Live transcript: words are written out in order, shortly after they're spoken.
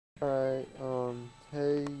Alright,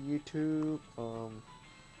 hey YouTube,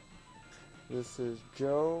 this is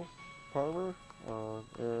Joe Palmer,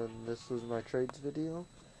 and this is my trades video.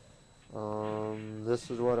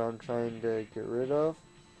 This is what I'm trying to get rid of.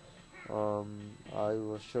 I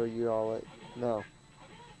will show you all it now.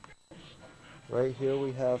 Right here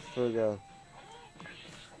we have for the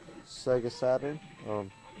Sega Saturn,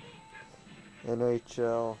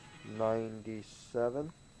 NHL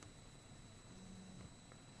 97.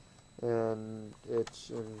 And it's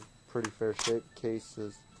in pretty fair shape. Case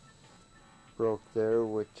is broke there,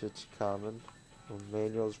 which it's common. The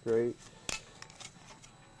manual's great.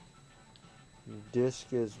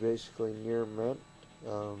 Disc is basically near mint,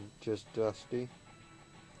 just dusty.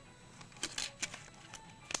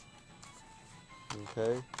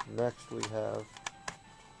 Okay, next we have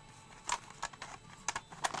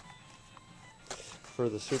for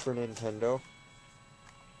the Super Nintendo,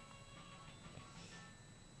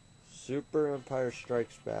 Super Empire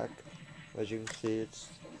Strikes Back. As you can see, it's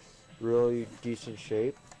really decent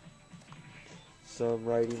shape. Some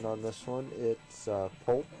writing on this one. It's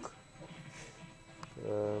Polk.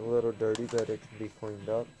 A little dirty, but it can be cleaned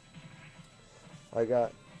up. I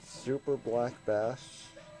got Super Black Bass.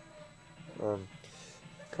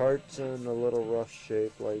 Cart's in a little rough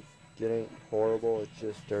shape. Like, it ain't horrible. It's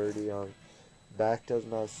just dirty. Back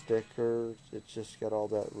doesn't have stickers. It's just got all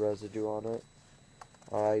that residue on it.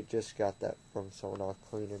 I just got that from someone. I'll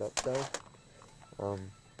clean it up though.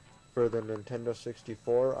 For the Nintendo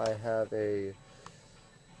 64, I have a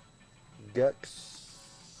Gex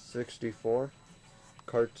 64.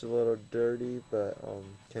 Cart's a little dirty, but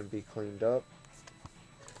can be cleaned up.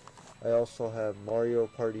 I also have Mario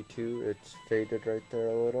Party 2. It's faded right there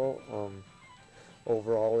a little.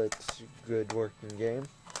 Overall, it's a good working game.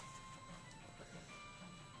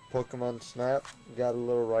 Pokemon Snap, got a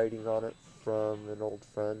little writing on it from an old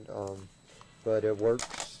friend, but it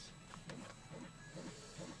works.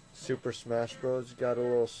 Super Smash Bros. Got a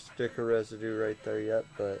little sticker residue right there yet,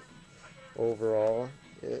 but overall,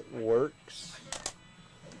 it works.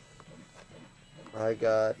 I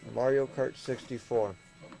got Mario Kart 64.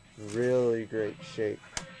 Really great shape.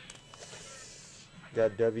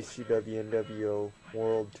 Got WCW NWO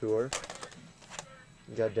World Tour.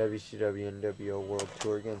 Got WCW NWO World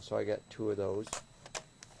Tour again, so I got two of those.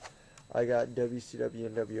 I got WCW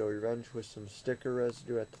NWO Revenge with some sticker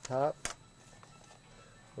residue at the top.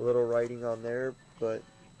 A little writing on there, but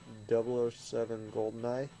 007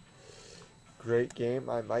 GoldenEye. Great game.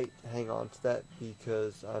 I might hang on to that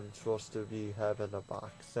because I'm supposed to be having a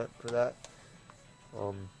box set for that.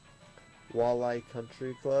 Walleye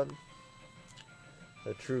Country Club,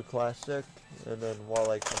 a true classic, and then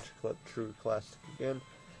Walleye Country Club, true classic again,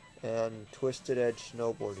 and Twisted Edge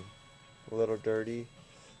Snowboarding. A little dirty,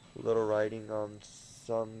 a little writing on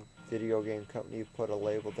some video game company put a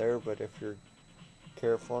label there, but if you're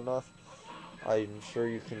careful enough, I'm sure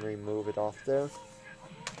you can remove it off there.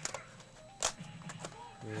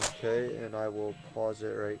 Okay, and I will pause it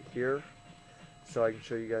right here so I can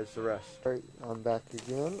show you guys the rest. Alright, I'm back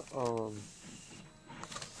again.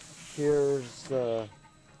 Here's the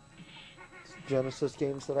Genesis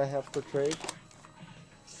games that I have for trade.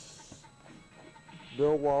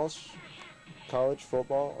 Bill Walsh, college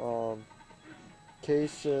football.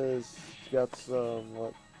 Cases got some,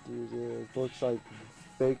 looks like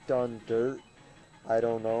baked on dirt. I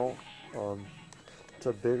don't know. It's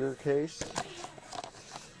a bigger case.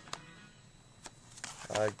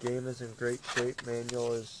 Game is in great shape.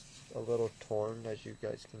 Manual is a little torn, as you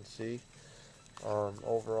guys can see.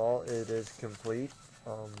 Overall, it is complete.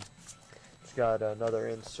 It's got another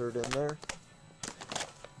insert in there.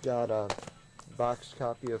 Got a box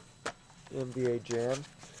copy of NBA Jam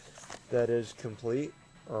that is complete.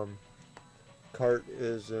 Cart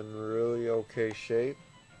is in really okay shape.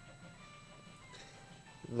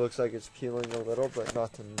 Looks like it's peeling a little, but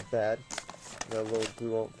nothing bad. That little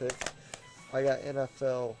glue won't fit. I got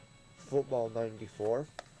NFL Football 94.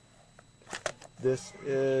 This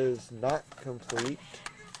is not complete.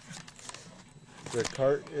 The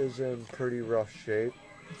cart is in pretty rough shape.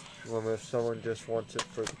 If someone just wants it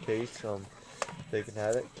for the case, they can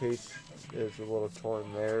have it. Case is a little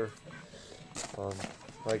torn there.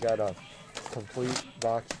 I got a complete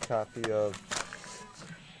box copy of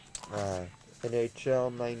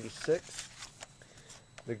NHL 96.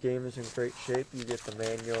 The game is in great shape. You get the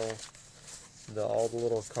manual, all the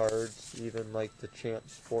little cards, even like the Champ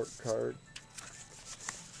Sport card,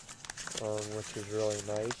 which is really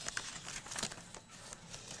nice.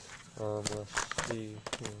 Let's see.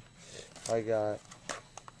 I got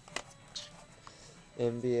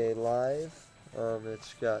NBA Live.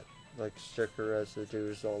 It's got like sticker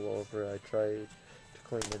residues all over. I tried to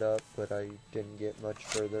clean it up, but I didn't get much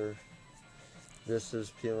further. This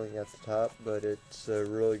is peeling at the top, but it's a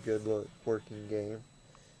really good working game.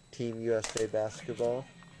 Team USA Basketball.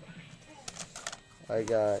 I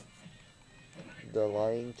got the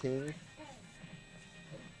Lion King.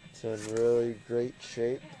 It's in really great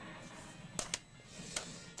shape.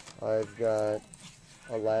 I've got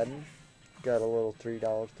Aladdin. Got a little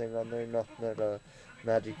 $3 thing on there. Nothing that a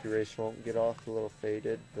magic erase won't get off. A little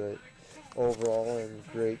faded, but overall in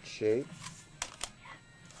great shape.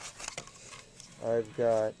 I've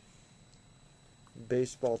got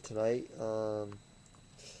Baseball Tonight.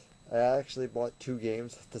 I actually bought 2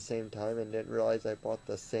 games at the same time and didn't realize I bought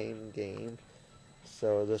the same game.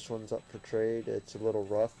 So this one's up for trade. It's a little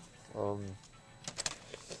rough.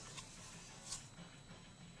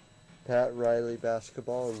 Pat Riley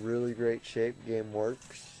Basketball, really great shape. Game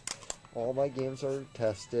works. All my games are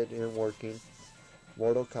tested and working.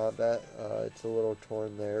 Mortal Kombat, it's a little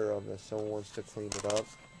torn there if someone wants to clean it up.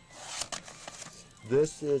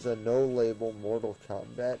 This is a no-label Mortal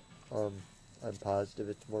Kombat. I'm positive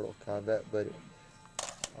it's Mortal Kombat, but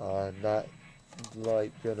not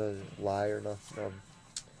like gonna lie or nothing.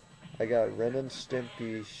 I got Ren and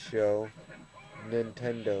Stimpy Show,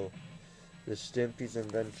 Nintendo, the Stimpy's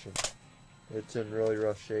Invention. It's in really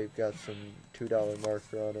rough shape. Got some $2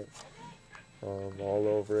 marker on it, all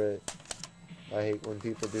over it. I hate when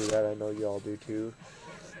people do that. I know you all do too.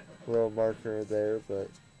 Little marker there, but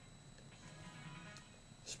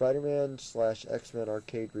Spider-Man / X-Men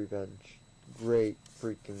Arcade Revenge. Great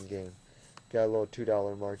freaking game. Got a little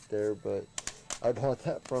 $2 mark there, but I bought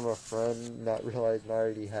that from a friend, not realizing I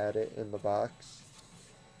already had it in the box.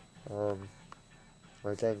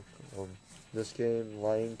 I think this game,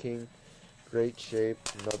 Lion King, great shape.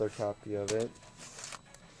 Another copy of it.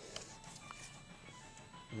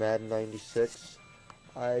 Madden 96.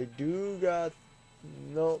 I do got,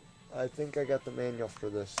 nope, I think I got the manual for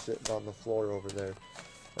this sitting on the floor over there.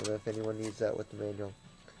 I don't know if anyone needs that with the manual.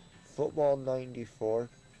 Football 94,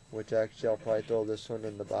 which actually I'll probably throw this one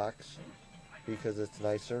in the box because it's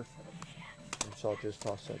nicer. So I'll just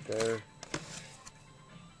toss that there.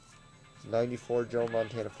 94 Joe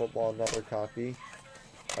Montana Football, another copy.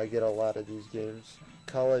 I get a lot of these games.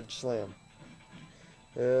 College Slam.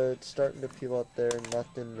 It's starting to peel up there,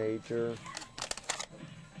 nothing major.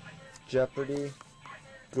 Jeopardy,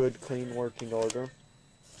 good clean working order.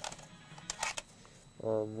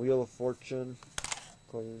 Wheel of Fortune,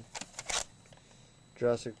 clean.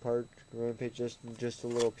 Jurassic Park, Rampage, just a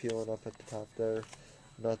little peeling up at the top there.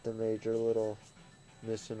 Nothing major, little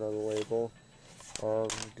missing of the label.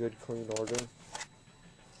 Good clean order.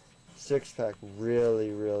 6-pack, really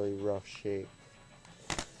rough shape.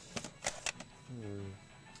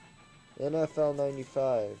 NFL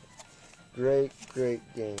 95, great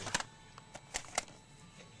game.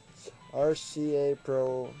 RCA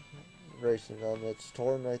Pro Racing, it's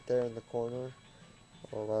torn right there in the corner.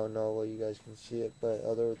 I don't know where you guys can see it, but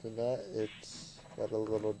other than that, it's got a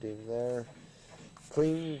little ding there.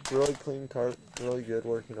 Clean, really clean cart, really good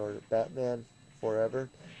working order. Batman Forever,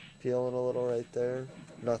 peeling a little right there,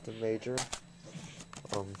 nothing major.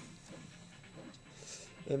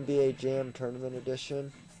 NBA Jam Tournament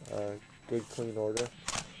Edition, good clean order.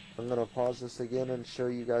 I'm going to pause this again and show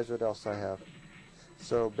you guys what else I have.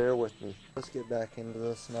 So bear with me. Let's get back into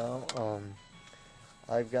this now.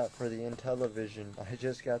 I've got for the Intellivision, I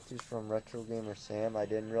just got these from Retro Gamer Sam. I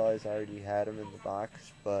didn't realize I already had them in the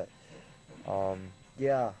box, but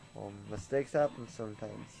yeah, mistakes happen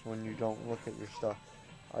sometimes when you don't look at your stuff.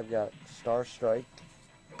 I've got Star Strike,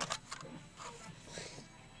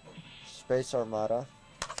 Space Armada,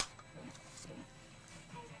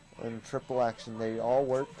 and Triple Action. They all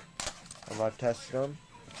work. I've tested them.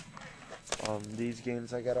 These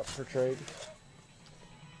games I got up for trade.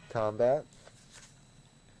 Combat,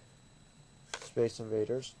 Space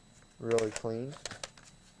Invaders, really clean.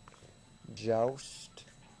 Joust,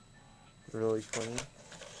 really clean.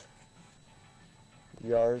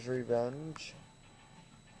 Yar's Revenge,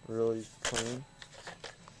 really clean.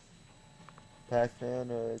 Pac-Man,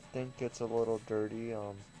 I think it's a little dirty.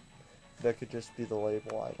 That could just be the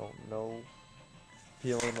label, I don't know.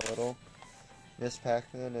 Peeling a little. Miss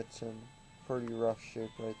Pac-Man, it's in pretty rough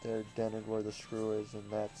shape right there, dented where the screw is, and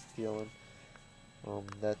that's peeling.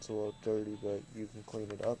 That's a little dirty, but you can clean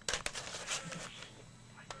it up.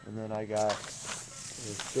 And then I got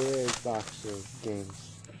a big box of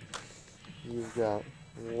games. You've got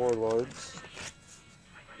Warlords,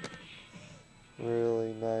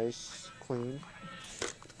 really nice, clean.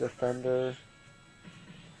 Defender,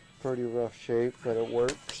 pretty rough shape, but it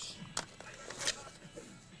works.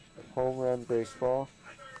 Home run baseball.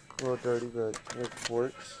 A little dirty, but it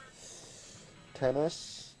works.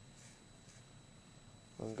 Tennis.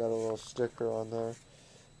 I've got a little sticker on there.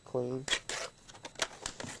 Clean.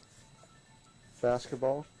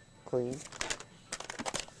 Basketball. Clean.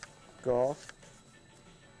 Golf.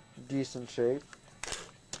 Decent shape.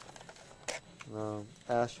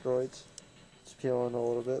 Asteroids. It's peeling a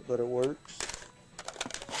little bit, but it works.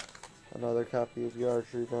 Another copy of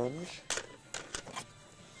Yard's Revenge.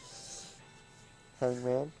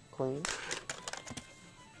 Hangman. Clean.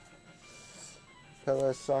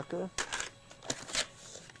 Pele Soccer.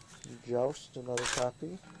 Joust, another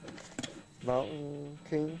copy. Mountain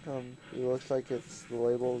King, it looks like the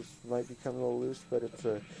labels might be coming a little loose, but it's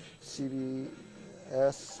a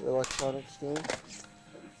CBS Electronics game.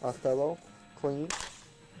 Othello, clean.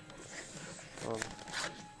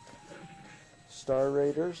 Star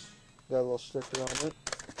Raiders, got a little sticker on it.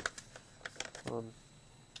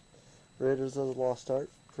 Raiders of the Lost Ark,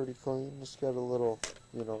 pretty clean, just got a little,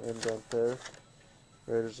 indent there.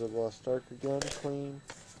 Raiders of the Lost Ark again, clean.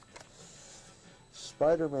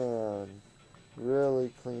 Spider-Man,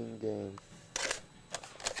 really clean game.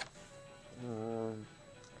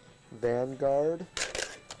 Vanguard,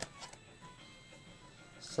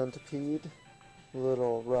 Centipede, a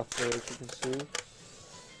little rough there as you can see.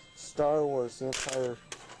 Star Wars, the Empire,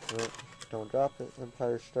 don't drop it,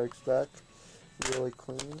 Empire Strikes Back, really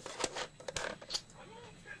clean.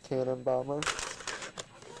 Cannon Bomber,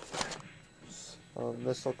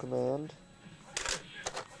 Missile Command,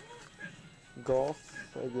 Golf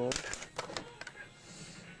again,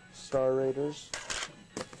 Star Raiders,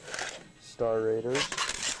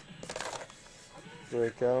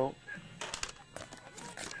 Breakout,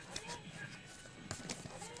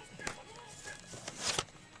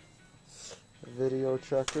 Video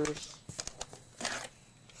Checkers,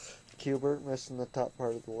 Cubert, missing the top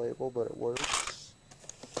part of the label, but it works.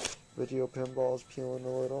 Video Pinball is peeling a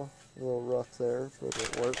little rough there, but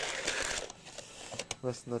it works.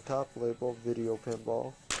 Missing the top label, Video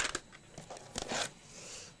Pinball.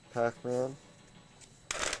 Pac-Man,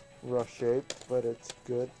 rough shape, but it's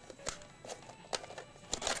good.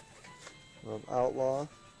 Outlaw,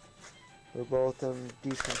 they're both in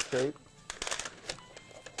decent shape.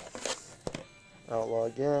 Outlaw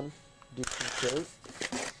again, decent shape.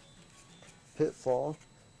 Pitfall,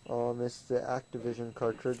 it's the Activision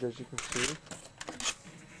cartridge as you can see.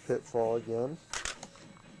 Pitfall again.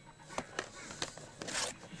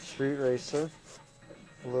 Street Racer,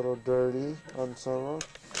 a little dirty on some,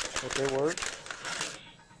 but they work.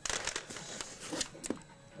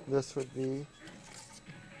 This would be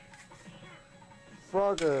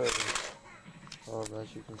Frogger.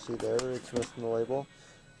 As you can see there, it's missing the label.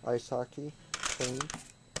 Ice Hockey, clean.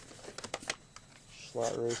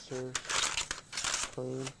 Slot Racer,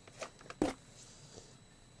 clean.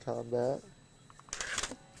 Combat,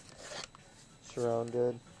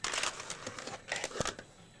 Surrounded.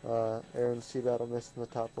 Air and Sea Battle, missing the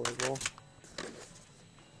top label.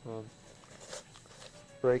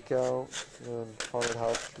 Breakout and Haunted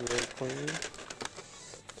House, really clean.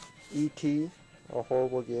 E.T., a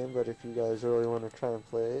horrible game, but if you guys really want to try and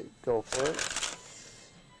play it, go for it.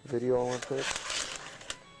 Video Olympics,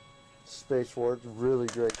 Space Wars, really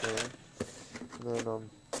great game. And then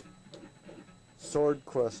Sword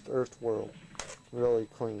Quest Earth World, really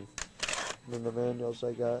clean. And then the manuals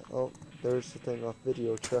I got, there's the thing off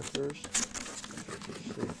Video Checkers.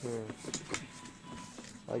 See here.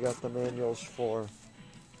 I got the manuals for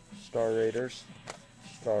Star Raiders,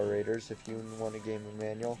 if you want a game of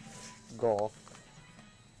manual. Golf,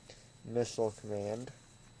 Missile Command,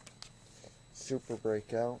 Super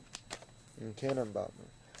Breakout, and Cannon Bomber.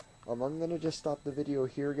 I'm going to just stop the video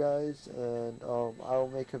here, guys, and I'll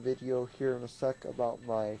make a video here in a sec about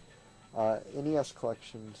my NES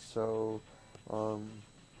collection. So,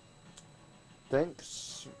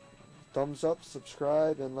 thanks, thumbs up,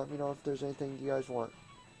 subscribe, and let me know if there's anything you guys want.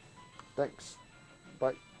 Thanks,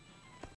 bye.